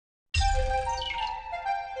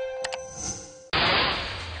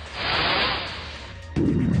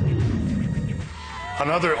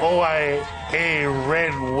Another OIA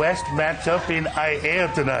Red West matchup in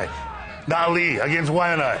IA tonight. Nali against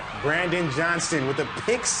Waianae. Brandon Johnston with a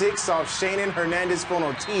pick six off Shannon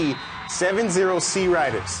Hernandez-Fonoti, 7-0 Sea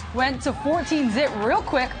Riders. Went to 14-zip real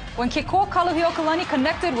quick when Kiko Kaluhiokalani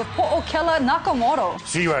connected with Po'okela Nakamoto.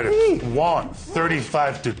 Sea Riders won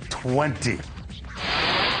 35-20.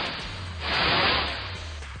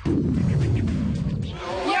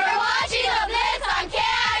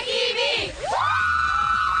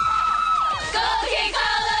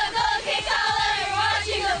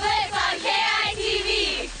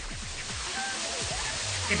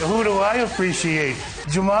 Who do I appreciate?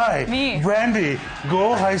 Jemai. Me. Brandy.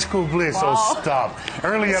 Go High School Blitz. Wow. Oh, stop.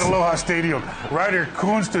 Early at Aloha Stadium. Ryder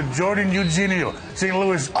Coons to Jordan Eugenio. St.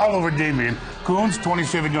 Louis all over Damien. Coons,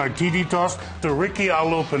 27-yard TD toss to Ricky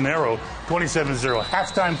Alo Pinero, 27-0.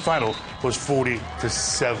 Halftime final was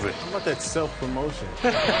 40-7. How about that self-promotion?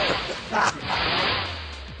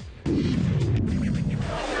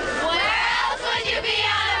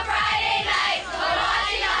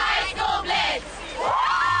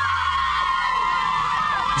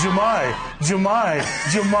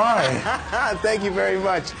 Jemai. Thank you very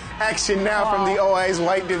much. Action now from the OIA's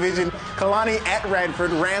white division. Kalani at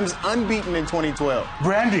Radford, Rams unbeaten in 2012.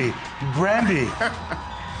 Brandy.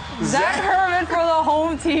 Zach Herman for the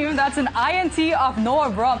home team. That's an INT off Noah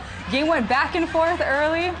Brum. Game went back and forth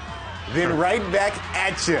early. Then right back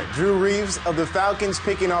at you. Drew Reeves of the Falcons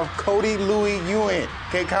picking off Cody Louis Ewan.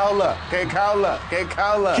 Kekaula.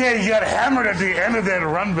 Okay, you got hammered at the end of that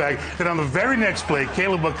run back. Then on the very next play,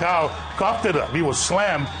 Caleb Bakau coughed it up. He was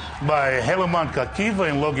slammed by Helaman Kakiva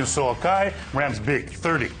and Logan Soakai. Rams big,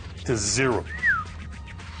 30-0.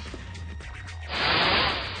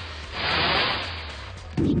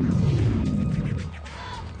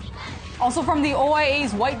 Also from the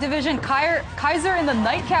OIA's white division, Kaiser in the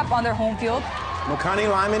nightcap on their home field. Makani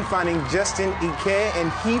Lyman finding Justin Ike,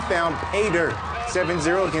 and he found pay dirt,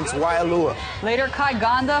 7-0 against Waialua. Later, Kai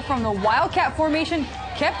Ganda from the Wildcat formation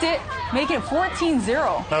kept it, making it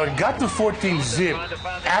 14-0. Now, it got to 14-zip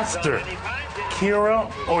after Kira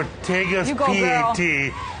Ortega's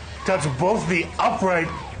PAT touched both the upright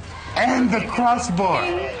and the crossbar.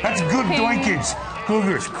 That's good doinkage.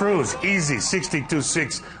 Cougars cruise easy,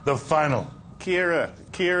 62-6, the final. Kira.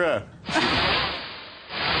 You're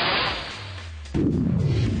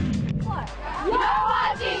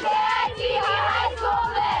watching KITV High School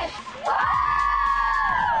Blitz.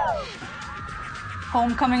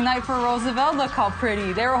 Homecoming night for Roosevelt. Look how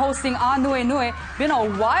pretty. They were hosting Anuenue. Been a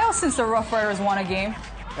while since the Rough Riders won a game.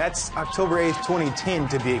 That's October 8th, 2010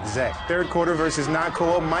 to be exact. Third quarter versus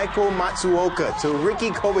Nakoa, Michael Matsuoka to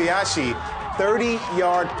Ricky Kobayashi,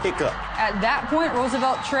 30-yard pickup. At that point,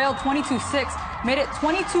 Roosevelt trailed 22-6, made it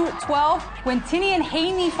 22-12 when Tinian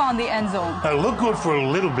Haney found the end zone. It looked good for a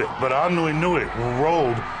little bit, but Anuenue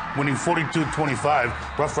rolled, winning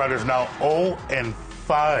 42-25. Rough Riders now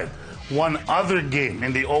 0-5. One other game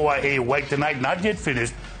in the OIA White tonight, not yet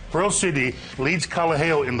finished. Pearl City leads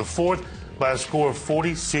Kalaheo in the fourth by a score of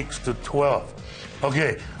 46-12.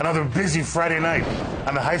 Okay, another busy Friday night,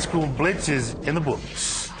 and the high school blitz is in the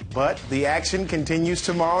books. But the action continues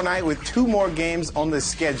tomorrow night with two more games on the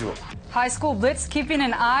schedule. High school blitz keeping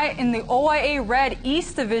an eye in the OIA Red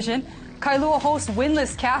East Division. Kailua hosts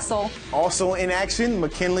winless Castle. Also in action,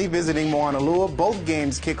 McKinley visiting Moanalua. Both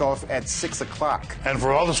games kick off at 6 o'clock. And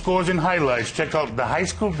for all the scores and highlights, check out the high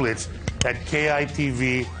school blitz at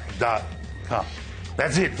kitv.com.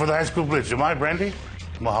 That's it for the high school blitz. Am I, Brandy?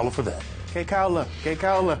 Mahalo for that. Kekaula.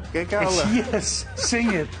 Yes,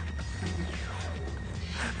 sing it.